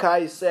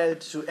Mordecai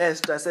said to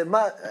Esther, said,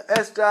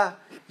 Esther,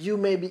 you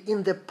may be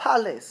in the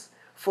palace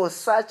for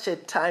such a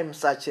time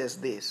such as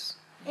this.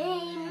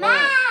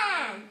 Amen.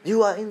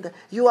 You are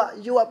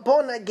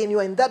born again. You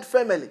are in that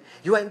family.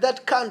 You are in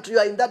that country. You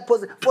are in that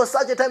position for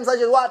such a time such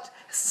as what?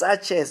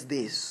 Such as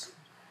this.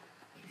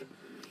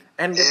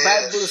 And the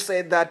Bible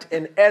said that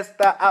in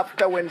Esther,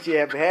 after when she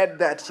have heard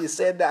that, she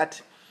said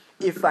that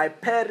if I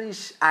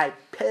perish,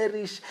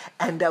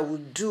 and I will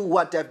do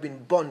what I've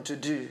been born to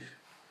do.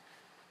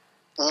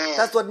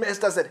 That's what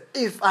Esther said.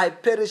 If I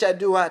perish, I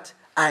do what?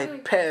 I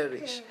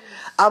perish.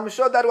 I'm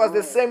sure that was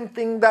the same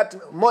thing that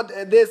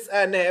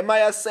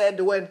Nehemiah said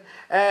when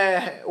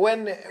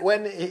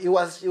he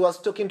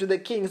was talking to the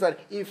king. He said,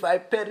 if I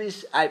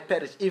perish, I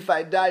perish. If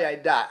I die, I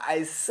die.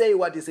 I say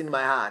what is in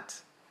my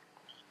heart.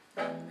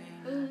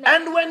 Amen.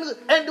 And when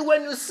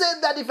you say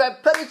that if I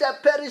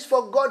perish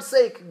for God's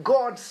sake,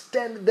 God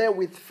stand there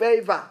with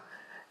favor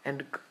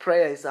and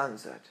prayer is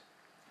answered.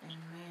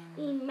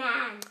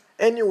 Amen.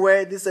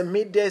 Anyway, this is a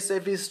midday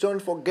service.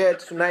 Don't forget,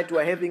 tonight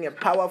we're having a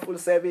powerful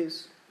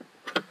service.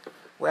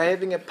 We're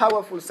having a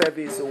powerful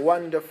service, a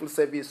wonderful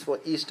service for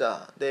Easter,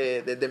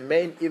 the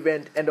main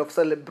event and of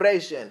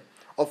celebration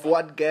of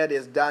what God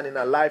has done in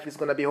our life. Is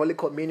going to be Holy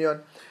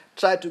Communion.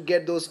 Try to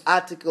get those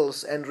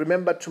articles. And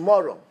remember,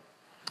 tomorrow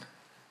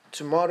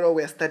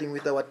we're starting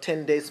with our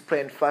 10 days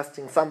prayer and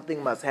fasting.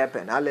 Something must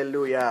happen.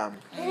 Hallelujah.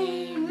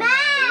 Amen.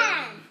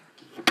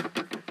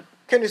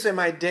 Can you say,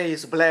 my day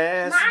is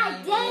blessed? My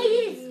day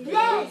is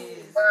blessed.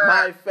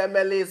 My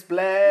family is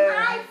blessed.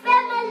 My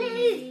family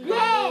is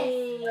blessed.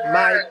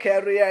 My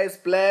career is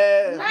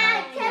blessed.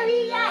 My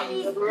career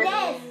is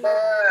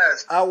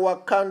blessed. Our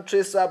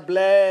countries are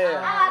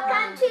blessed. Our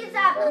countries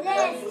are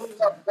blessed.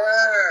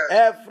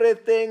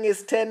 Everything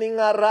is turning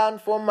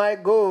around for my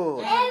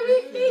good.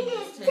 Everything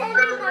is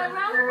turning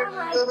around for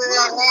my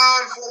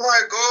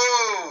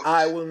good.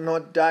 I will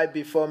not die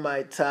before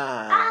my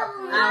time. I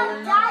will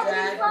not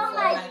die before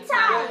my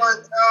time.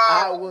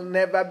 I will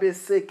never be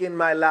sick in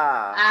my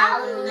life. I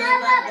will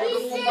never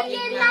be sick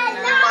in my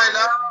life.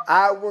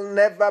 I will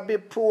never be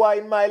poor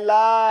in my I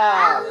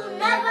life. will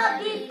never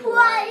be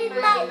poor in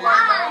my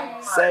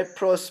life. Say,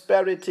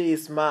 prosperity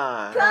is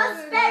mine.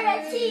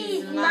 Prosperity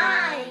is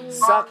mine.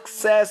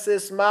 Success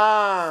is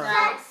mine.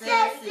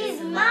 Success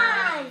is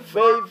mine.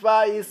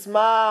 Favor is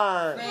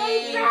mine.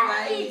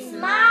 Favor is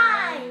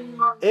mine.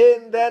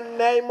 In the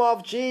name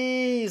of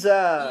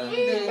Jesus.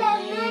 In the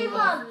name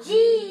of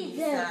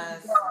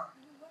Jesus.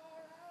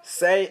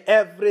 Say,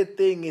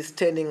 everything is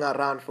turning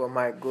around for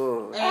my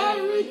good.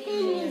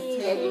 Everything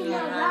is turning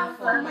around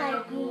for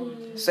my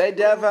good. Say,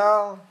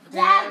 devil,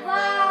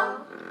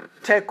 Devil,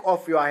 take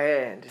off your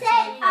hand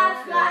take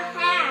off your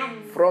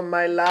hands from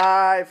my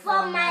life,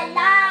 from my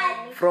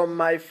life, from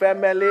my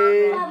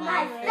family, from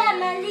my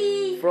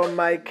family, from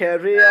my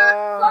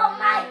career, from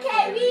my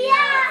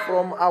career,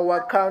 from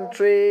our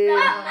country,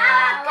 from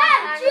our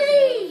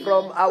country,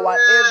 from our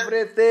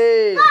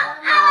everything. from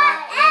our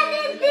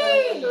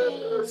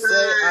anything.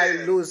 Say,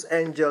 I lose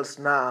angels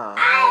now.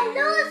 I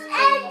lose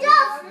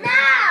angels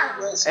now.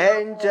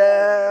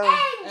 Angels,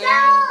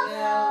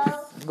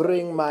 Angels,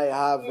 bring my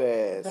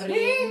harvest,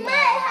 bring my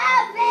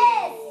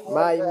harvest,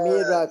 my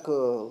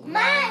miracle,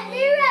 my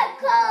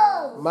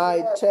miracle,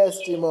 my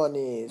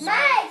testimonies,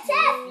 my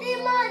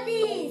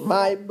testimonies,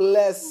 my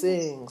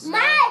blessings.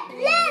 my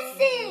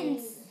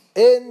blessings.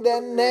 In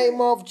the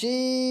name of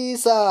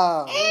Jesus.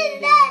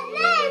 In the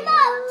name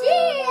of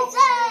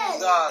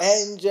Jesus.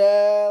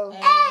 Angel,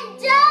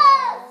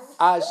 Angels,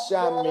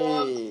 usher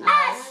me.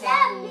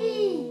 usher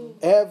me.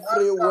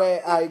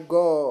 Everywhere I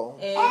go,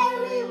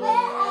 Everywhere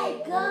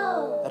I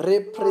go,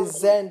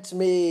 represent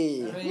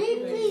me.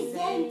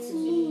 represent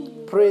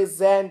me.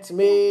 Present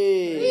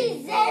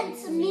me.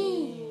 Present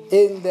me.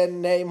 In the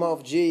name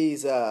of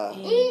Jesus.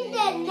 In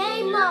the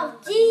name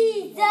of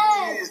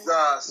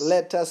Jesus.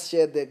 Let us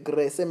share the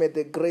grace. Say, may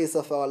the grace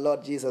of our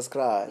Lord Jesus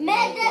Christ,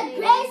 May the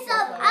grace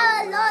of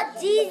our Lord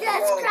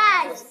Jesus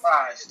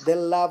Christ, the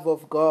love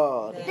of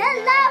God, the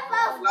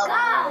love of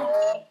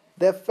God,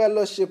 the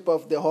fellowship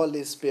of the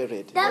Holy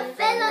Spirit the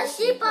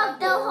fellowship of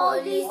the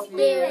Holy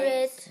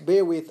Spirit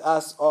be with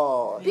us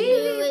all. be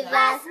with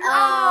us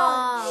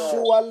all.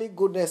 Surely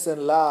goodness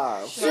and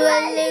love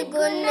Surely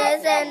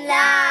goodness and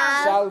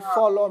love shall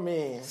follow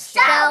me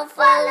shall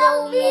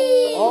follow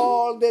me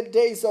all the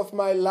days of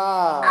my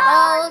life.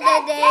 all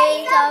the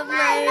days of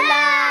my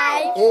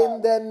life.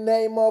 In the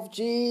name of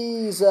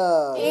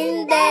Jesus.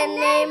 In the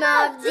name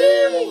of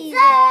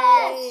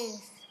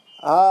Jesus.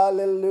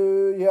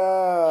 Hallelujah.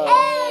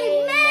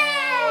 Amen.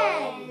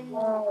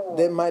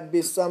 There might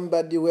be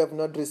somebody who have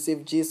not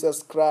received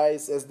Jesus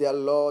Christ as their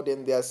Lord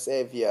and their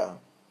Savior.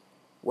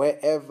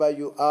 Wherever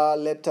you are,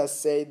 let us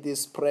say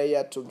this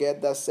prayer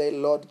together. Say,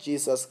 Lord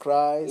Jesus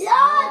Christ,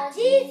 Lord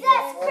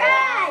Jesus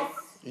Christ,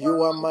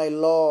 you are my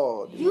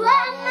Lord. you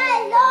are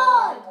my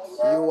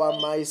Lord. You are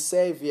my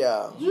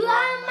Savior. You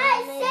are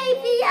my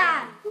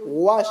Savior.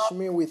 Wash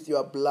me with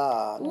your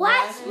blood.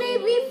 Wash me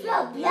with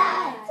your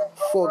blood.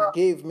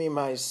 Forgive me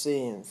my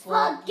sins.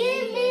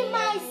 Forgive me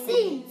my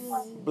sins.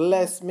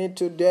 Bless me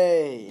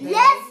today.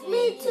 Bless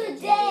me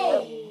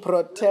today.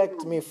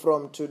 Protect me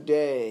from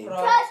today.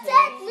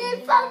 Protect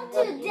me from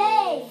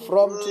today.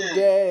 From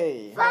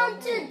today, From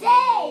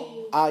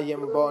today, I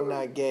am born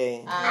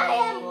again. I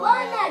am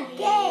born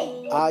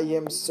again. I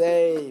am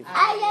saved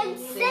I am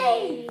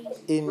saved.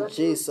 in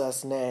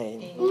Jesus'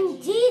 name.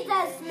 In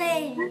Jesus'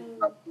 name.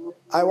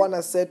 I want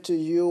to say to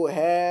you,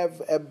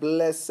 have a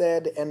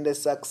blessed and a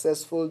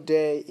successful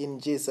day in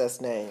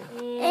Jesus' name.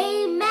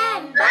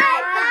 Amen.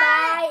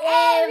 Bye-bye,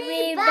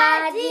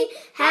 everybody.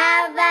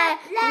 Have a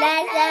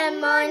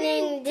blessed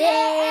morning,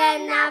 day,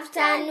 and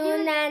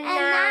afternoon, and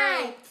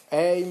night.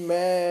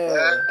 Amen.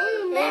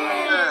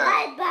 Amen.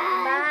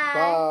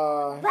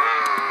 Bye-bye. Bye.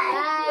 Bye.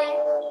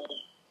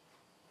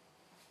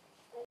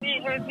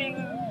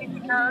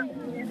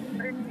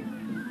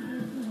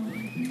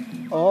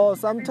 Oh,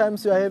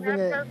 sometimes you are having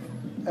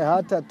a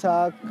heart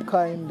attack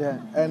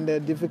and a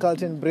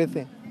difficulty in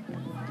breathing.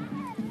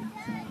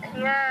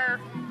 Yes,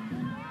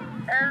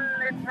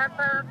 and it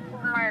happened to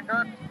my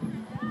daughter.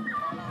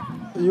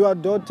 Your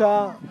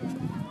daughter,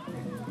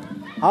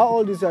 how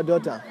old is your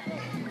daughter?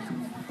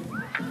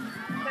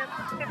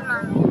 16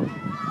 months.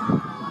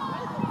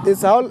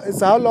 It's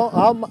how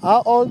long?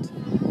 How old? 16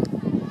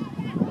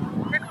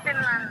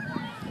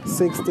 months.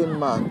 16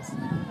 months.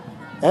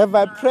 Have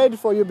I prayed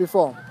for you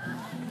before?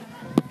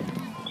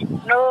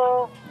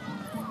 No,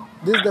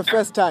 This is the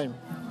first time.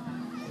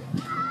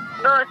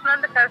 no, it's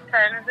not the first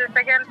time. It's the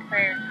second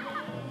time.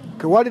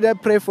 Okay, what did I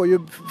pray for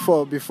you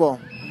for before?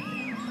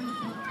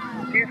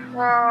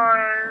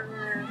 Before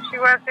she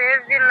was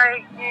having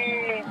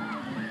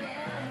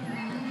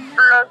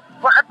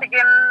what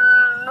again?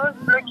 Nose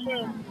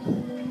blocking.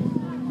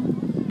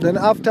 Then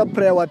after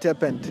prayer, what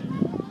happened?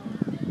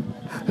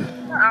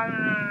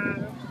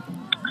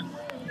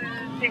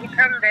 She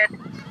became bad.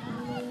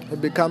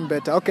 It become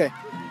better. Okay.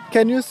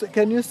 Can you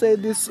say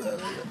this?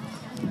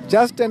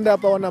 Just stand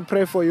up. I want to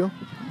pray for you.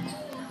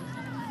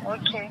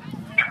 Okay.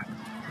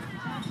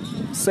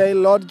 Say,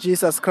 Lord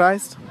Jesus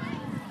Christ.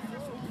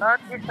 Lord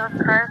Jesus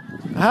Christ,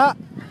 Ha!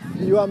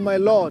 You are my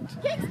Lord.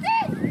 you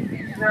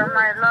are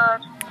my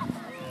Lord.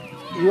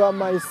 You are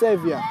my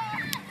Savior.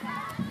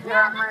 You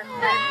are my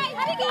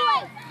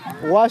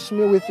Savior. Wash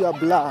me with your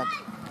blood.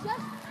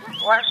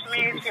 Wash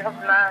me with your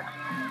blood.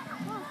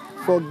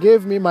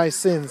 Forgive me my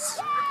sins.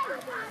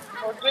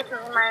 Forgive me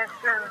my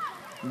sins.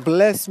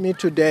 Bless me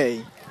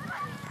today.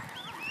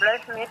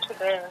 Bless me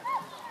today.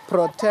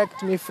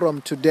 Protect me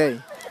from today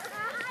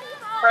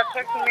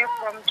Protect me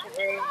from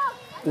today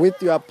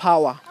with your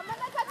power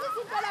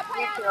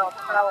with your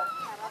power,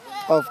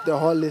 of the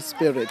Holy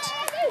Spirit.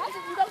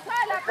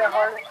 with the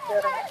Holy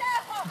Spirit.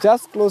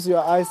 Just close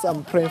your eyes.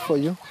 I'm praying for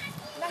you.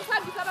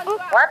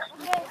 What?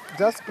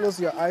 Just close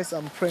your eyes.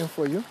 I'm praying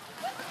for you.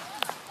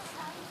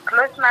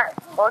 Close my...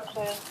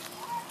 Okay.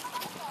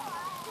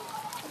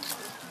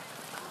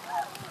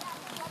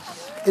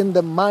 In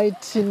the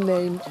mighty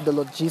name of the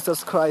Lord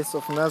Jesus Christ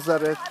of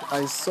Nazareth,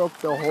 I soak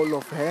the whole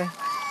of her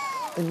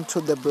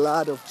into the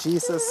blood of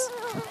Jesus,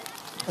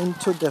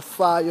 into the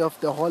fire of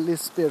the Holy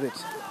Spirit.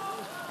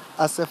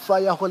 As a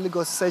fire, Holy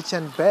Ghost, search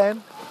and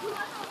burn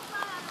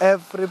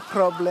every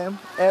problem,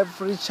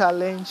 every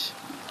challenge,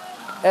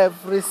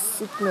 every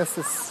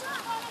sicknesses,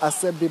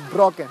 as they be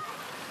broken.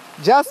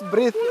 Just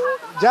breathe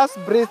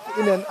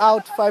in and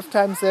out 5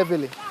 times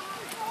heavily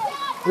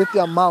with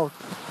your mouth.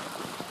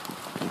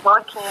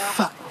 Okay.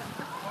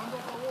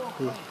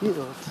 Be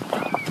healed.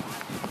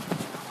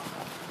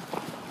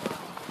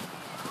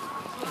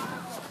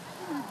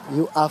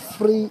 You are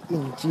free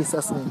in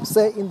Jesus' name.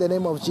 Say, in the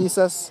name of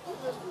Jesus,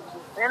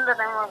 In the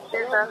name of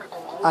Jesus,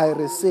 I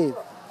receive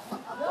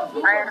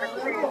I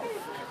receive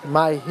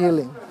my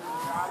healing.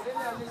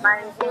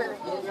 my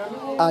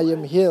healing. I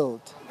am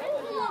healed.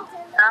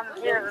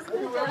 I'm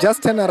healed.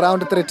 Just turn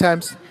around 3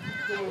 times.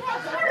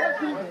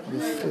 Be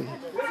free.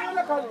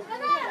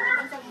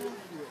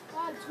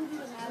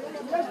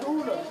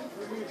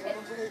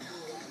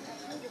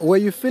 Were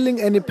you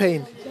feeling any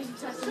pain?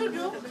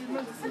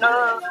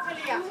 No,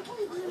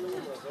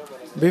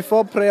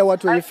 Before prayer,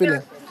 what were you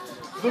feeling?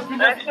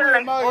 I feel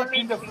like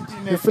vomiting.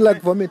 You feel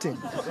like vomiting.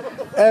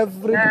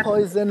 Every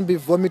poison be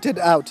vomited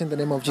out in the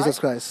name of Jesus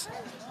Christ.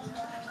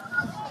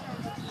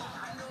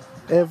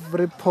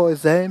 Every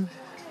poison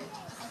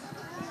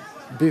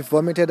be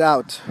vomited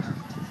out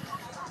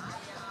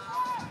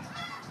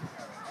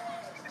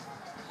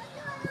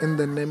in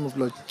the name of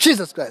Lord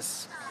Jesus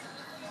Christ.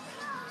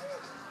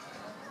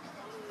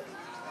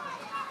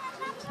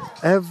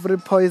 Every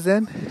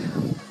poison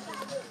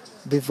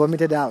be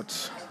vomited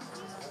out.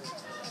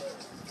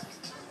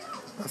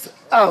 That's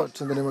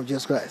out in the name of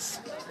Jesus Christ.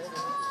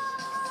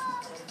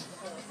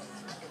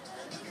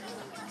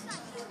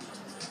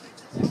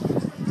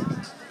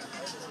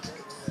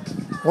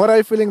 What are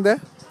you feeling there?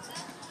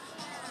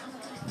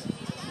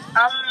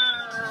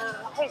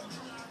 Hey.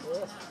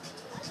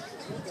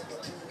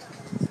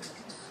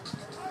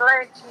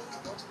 Like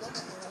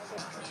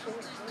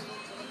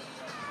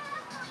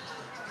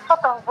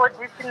sort of body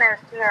dizziness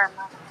here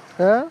now.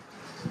 Huh?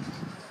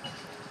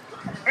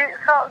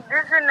 So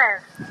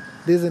dizziness.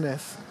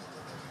 Dizziness.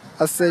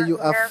 I say you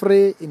are Yes.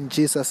 free in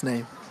Jesus'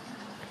 name.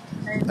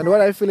 And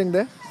what are you feeling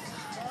there?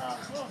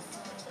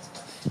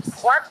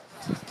 What?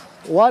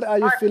 What are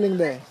you Hot. feeling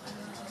there?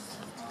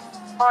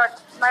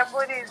 Hot. My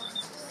body is...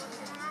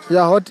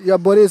 You're hot. Your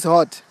body is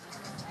hot.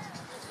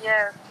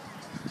 Yes.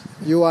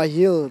 You are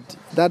healed.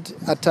 That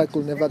attack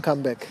will never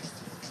come back.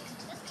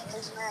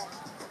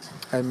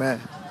 Amen. Amen.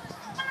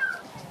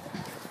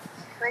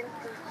 Thank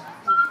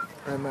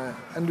you. Amen.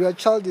 And your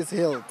child is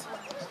healed.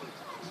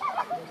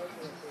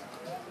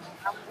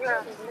 I'm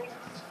healed.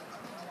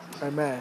 Amen.